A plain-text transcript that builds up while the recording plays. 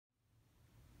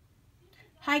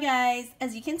Hi guys,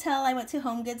 as you can tell I went to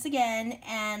HOMEGOODS again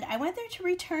and I went there to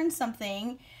return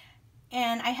something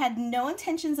and I had no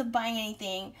intentions of buying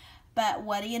anything, but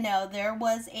what do you know, there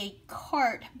was a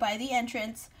cart by the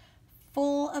entrance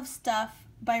full of stuff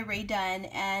by RAE DUNN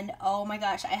and oh my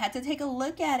gosh, I had to take a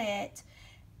look at it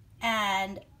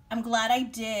and I'm glad I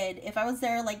did. If I was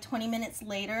there like 20 minutes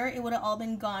later, it would have all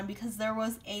been gone because there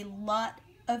was a lot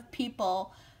of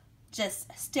people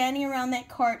just standing around that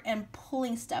cart and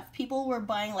pulling stuff. People were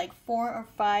buying like 4 or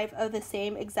 5 of the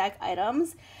same exact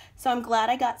items. So I'm glad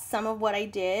I got some of what I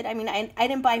did. I mean, I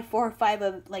didn't buy 4 or 5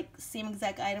 of like same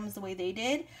exact items the way they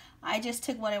did. I just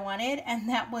took what I wanted and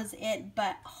that was it.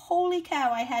 But holy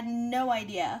cow, I had no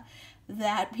idea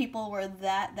that people were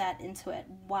that into it.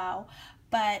 Wow.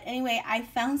 But anyway, I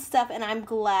found stuff and I'm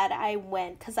glad I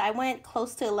went because I went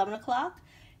close to 11 o'clock.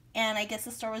 And I guess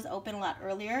the store was open a lot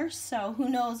earlier, so who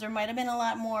knows, there might have been a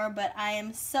lot more, but I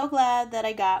am so glad that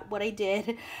I got what I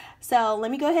did. So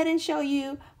let me go ahead and show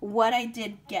you what I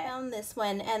did get. I found this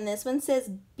one, and this one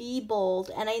says Be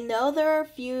Bold, and I know there are a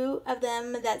few of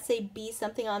them that say Be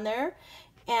something on there,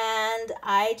 and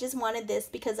I just wanted this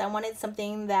because I wanted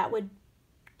something that would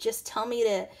just tell me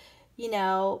to, you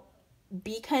know,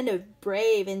 be kind of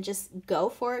brave and just go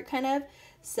for it kind of.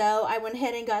 So I went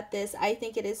ahead and got this. I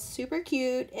think it is super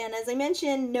cute. And as I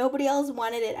mentioned, nobody else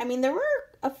wanted it. I mean, there were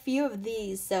a few of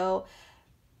these. So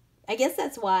I guess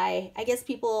that's why. I guess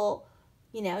people,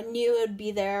 you know, knew it would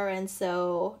be there. And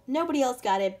so nobody else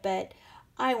got it. But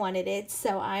I wanted it.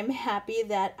 So I'm happy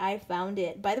that I found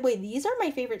it. By the way, these are my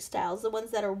favorite styles. The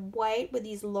ones that are white with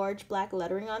these large black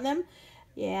lettering on them.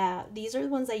 Yeah, these are the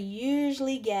ones I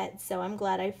usually get. So I'm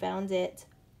glad I found it.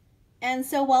 And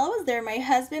so while I was there, my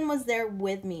husband was there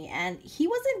with me and he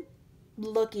wasn't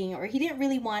looking or he didn't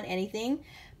really want anything,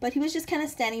 but he was just kind of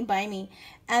standing by me.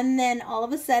 And then all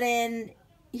of a sudden,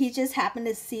 he just happened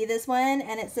to see this one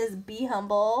and it says Be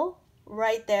Humble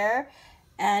right there.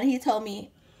 And he told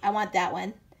me, I want that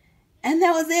one. And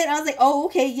that was it. I was like, oh,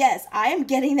 okay, yes, I am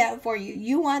getting that for you.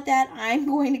 You want that? I'm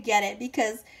going to get it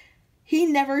because he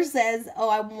never says, oh,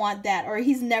 I want that. Or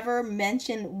he's never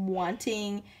mentioned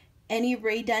wanting any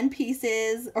RAE DUNN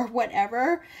pieces or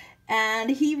whatever, and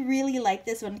he really liked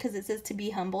this one because it says to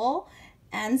be humble.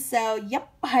 And so yep,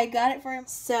 I got it for him.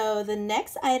 So the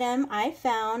next item I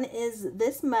found is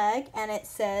this mug and it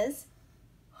says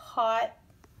hot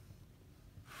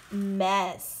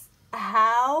mess.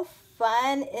 How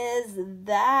fun is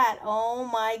that? Oh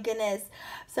my goodness.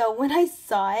 So when I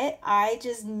saw it, I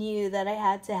just knew that I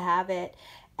had to have it,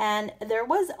 and there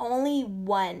was only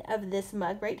one of this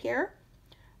mug right here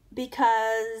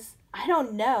because I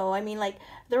don't know. I mean, like,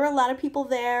 there were a lot of people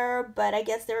there, but I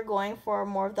guess they were going for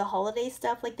more of the holiday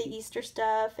stuff, like the Easter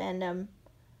stuff, and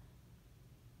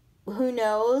who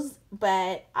knows,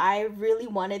 but I really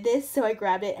wanted this, so I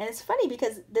grabbed it. And it's funny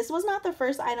because this was not the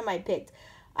first item I picked.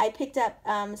 I picked up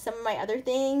some of my other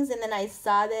things, and then I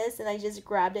saw this, and I just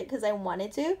grabbed it because I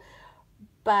wanted to,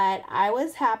 but I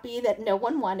was happy that no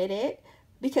one wanted it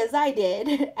because I did,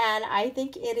 and I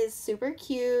think it is super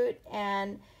cute,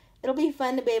 and it'll be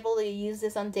fun to be able to use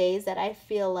this on days that I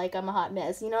feel like I'm a hot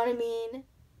mess. You know what I mean?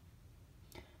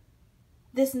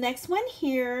 This next one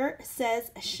here says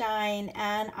Shine,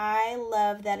 and I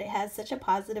love that it has such a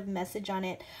positive message on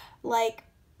it. Like,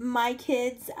 my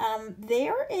kids, they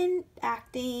are in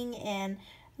acting and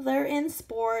they're in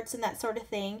sports and that sort of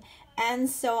thing. And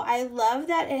so I love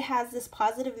that it has this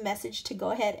positive message to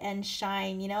go ahead and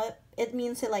shine. You know, it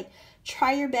means to like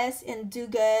try your best and do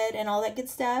good and all that good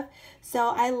stuff.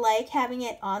 So I like having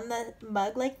it on the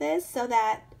mug like this so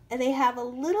that they have a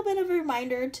little bit of a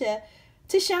reminder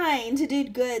to shine, to do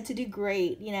good, to do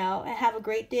great, you know, and have a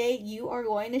great day. You are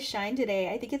going to shine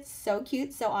today. I think it's so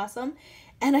cute, so awesome.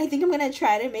 And I think I'm going to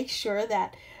try to make sure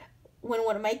that when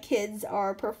one of my kids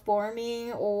are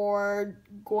performing or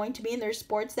going to be in their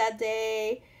sports that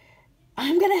day,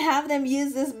 I'm going to have them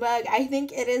use this mug. I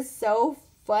think it is so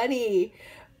funny.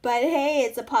 But hey,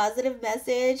 it's a positive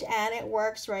message and it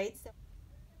works, right? So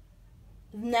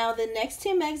now the next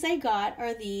 2 mugs I got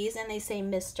are these, and they say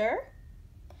Mr.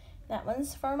 That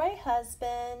one's for my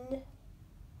husband.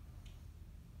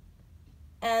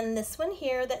 And this one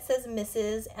here that says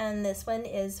Mrs. and this one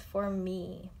is for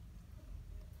me.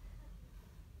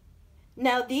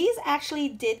 Now these actually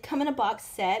did come in a box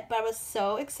set, but I was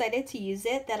so excited to use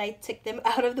it that I took them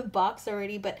out of the box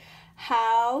already. But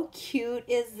how cute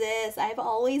is this? I've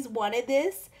always wanted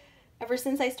this ever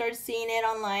since I started seeing it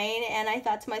online, and I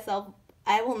thought to myself,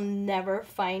 I will never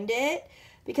find it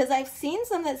because I've seen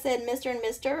some that said Mr. and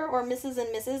Mr. or Mrs.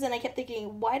 and Mrs. and I kept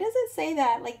thinking, why does it say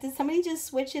that? Like, did somebody just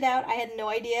switch it out? I had no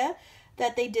idea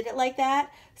that they did it like that.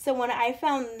 So when I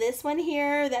found this one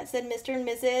here that said Mr. and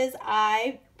Mrs.,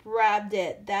 I grabbed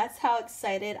it. That's how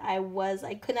excited I was.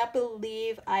 I could not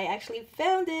believe I actually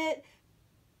found it.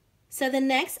 So the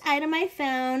next item I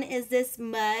found is this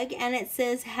mug, and it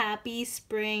says Happy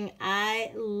Spring.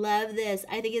 I love this.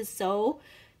 I think it's so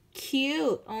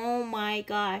cute. Oh my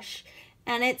gosh.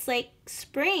 And it's like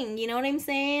spring, you know what I'm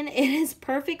saying? It is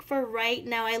perfect for right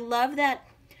now. I love that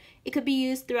it could be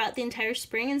used throughout the entire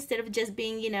spring instead of just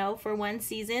being, you know, for one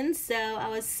season. So I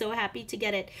was so happy to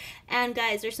get it. And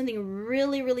guys, there's something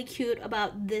really, really cute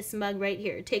about this mug right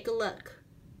here. Take a look.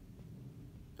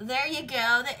 There you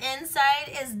go. The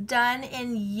inside is done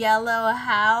in yellow.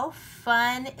 How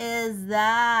fun is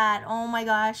that? Oh my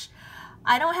gosh.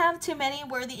 I don't have too many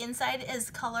where the inside is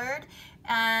colored,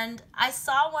 and I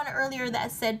saw one earlier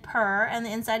that said purr and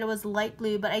the inside was light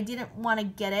blue, but I didn't want to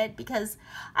get it because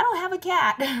I don't have a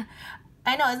cat.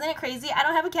 I know, isn't it crazy? I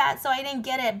don't have a cat, so I didn't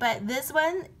get it, but this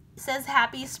one says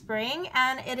Happy Spring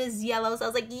and it is yellow, so I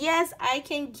was like, yes, I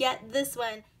can get this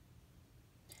one.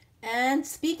 And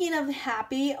speaking of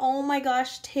happy, oh my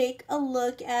gosh, take a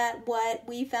look at what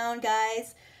we found,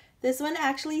 guys. This one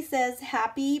actually says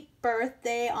Happy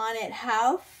Birthday on it.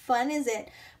 How fun is it?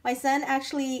 My son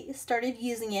actually started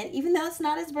using it, even though it's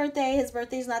not his birthday. His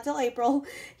birthday's not till April.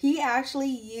 He actually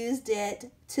used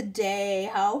it today.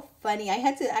 How funny. I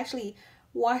had to actually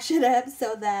wash it up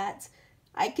so that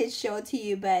I could show it to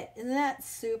you, but isn't that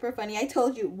super funny? I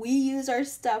told you, we use our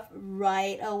stuff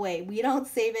right away. We don't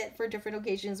save it for different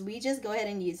occasions. We just go ahead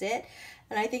and use it,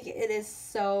 and I think it is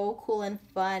so cool and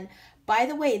fun. By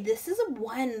the way, this is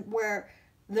one where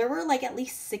there were like at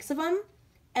least 6 of them,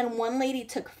 and one lady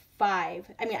took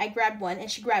 5. I mean, I grabbed one, and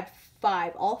she grabbed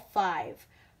 5, all 5.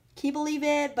 Can you believe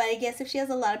it? But I guess if she has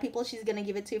a lot of people she's going to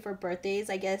give it to for birthdays,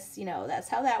 I guess, you know, that's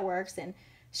how that works, and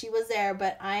she was there.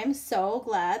 But I'm so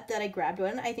glad that I grabbed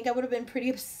one. I think I would have been pretty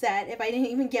upset if I didn't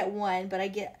even get one, but I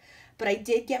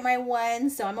did get my one,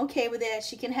 so I'm okay with it.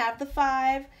 She can have the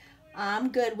 5. I'm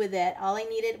good with it. All I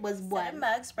needed was one. 7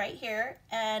 mugs right here,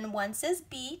 and one says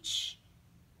beach,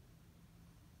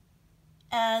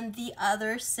 and the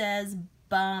other says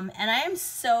bum. And I am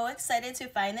so excited to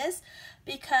find this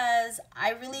because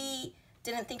I really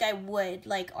didn't think I would.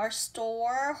 Like, our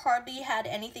store hardly had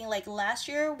anything. Like last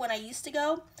year when I used to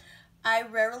go, I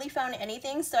rarely found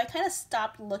anything, so I kind of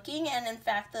stopped looking. And in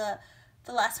fact, the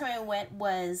last time I went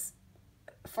was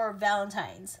for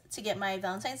Valentine's, to get my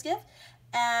Valentine's gift.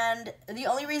 And the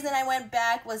only reason I went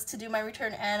back was to do my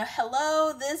return, and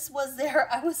hello, this was there.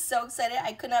 I was so excited.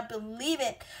 I could not believe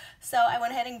it. So I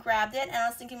went ahead and grabbed it, and I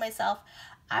was thinking to myself,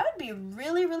 I would be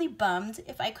really, really bummed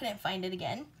if I couldn't find it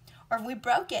again, or if we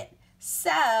broke it.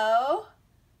 So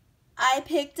I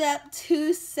picked up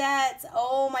 2 sets.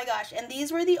 Oh my gosh. And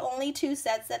these were the only 2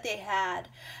 sets that they had.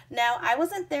 Now, I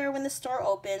wasn't there when the store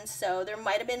opened, so there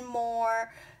might have been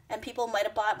more, and people might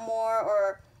have bought more,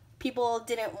 or people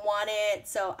didn't want it,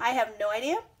 so I have no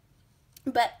idea,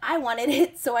 but I wanted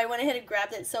it, so I went ahead and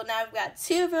grabbed it. So now I've got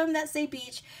 2 of them that say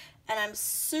beach, and I'm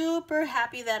super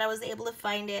happy that I was able to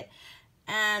find it.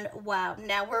 And wow,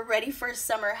 now we're ready for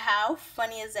summer. How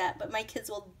funny is that? But my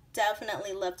kids will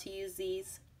definitely love to use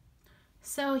these.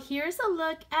 So here's a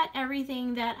look at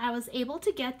everything that I was able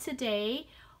to get today,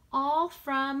 all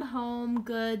from Home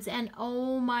Goods, and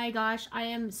oh my gosh, I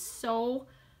am so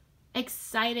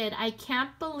excited. I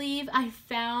can't believe I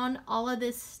found all of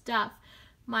this stuff.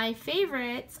 My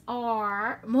favorites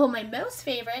are, well, my most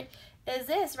favorite is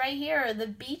this right here, the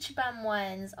beach bum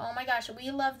ones. Oh my gosh, we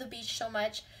love the beach so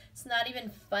much. It's not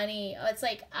even funny. It's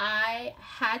like I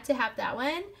had to have that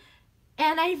one,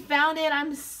 and I found it.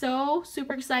 I'm so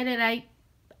super excited. I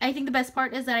think the best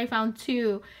part is that I found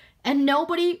 2, and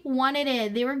nobody wanted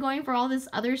it. They were going for all this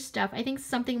other stuff. I think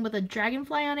something with a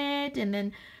dragonfly on it, and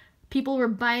then people were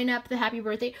buying up the happy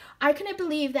birthday. I couldn't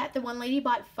believe that the one lady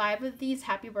bought 5 of these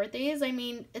happy birthdays. I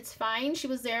mean, it's fine. She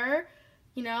was there,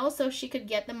 you know, so she could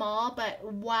get them all. But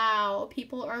wow,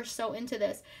 people are so into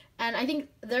this. And I think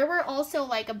there were also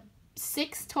like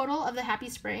 6 total of the Happy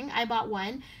Spring. I bought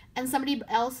 1, and somebody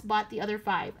else bought the other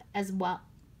 5 as well.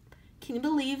 Can you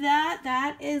believe that?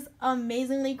 That is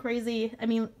amazingly crazy. I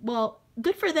mean, well,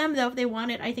 good for them though if they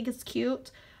want it. I think it's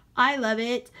cute. I love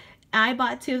it. I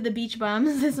bought 2 of the beach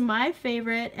bums. This is my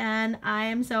favorite, and I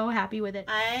am so happy with it.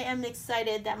 I am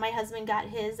excited that my husband got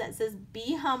his that says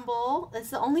be humble. That's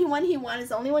the only one he wanted. It's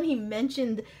the only one he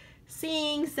mentioned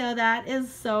seeing, so that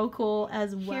is so cool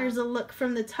as well. Here's a look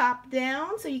from the top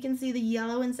down, so you can see the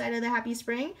yellow inside of the Happy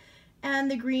Spring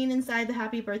and the green inside the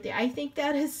Happy Birthday. I think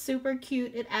that is super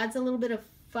cute. It adds a little bit of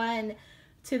fun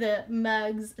to the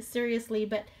mugs, seriously.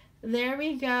 But there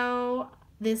we go.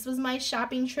 This was my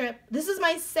shopping trip. This is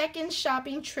my second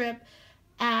shopping trip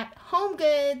at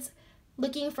HomeGoods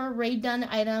looking for RAE DUNN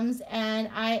items, and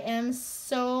I am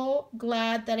so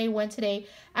glad that I went today.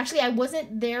 Actually, I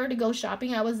wasn't there to go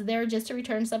shopping. I was there just to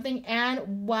return something,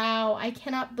 and wow, I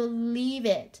cannot believe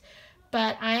it.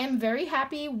 But I am very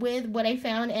happy with what I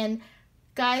found, and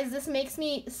guys, this makes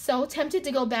me so tempted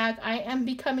to go back. I am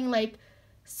becoming like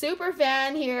super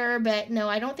fan here, but no,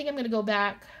 I don't think I'm gonna go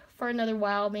back for another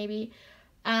while, maybe.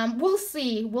 We'll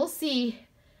see.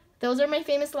 Those are my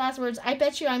famous last words. I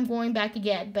bet you I'm going back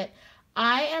again, but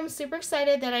I am super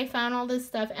excited that I found all this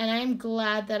stuff, and I am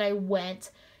glad that I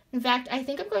went. In fact, I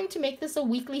think I'm going to make this a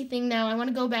weekly thing now. I want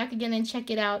to go back again and check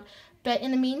it out. But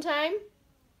in the meantime,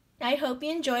 I hope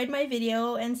you enjoyed my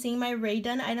video and seeing my RAE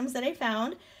DUNN items that I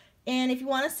found. And if you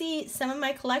want to see some of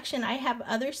my collection, I have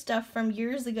other stuff from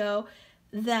years ago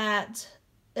that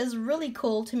is really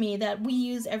cool to me that we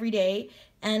use every day,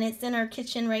 and it's in our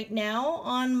kitchen right now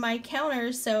on my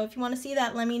counter. So if you want to see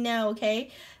that, let me know,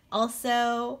 okay?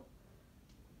 Also,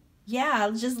 yeah,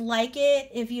 just like it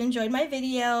if you enjoyed my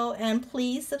video, and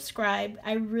please subscribe.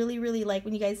 I really like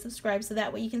when you guys subscribe, so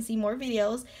that way you can see more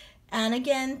videos. And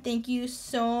again, thank you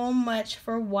so much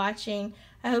for watching.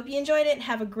 I hope you enjoyed it.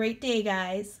 Have a great day,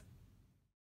 guys.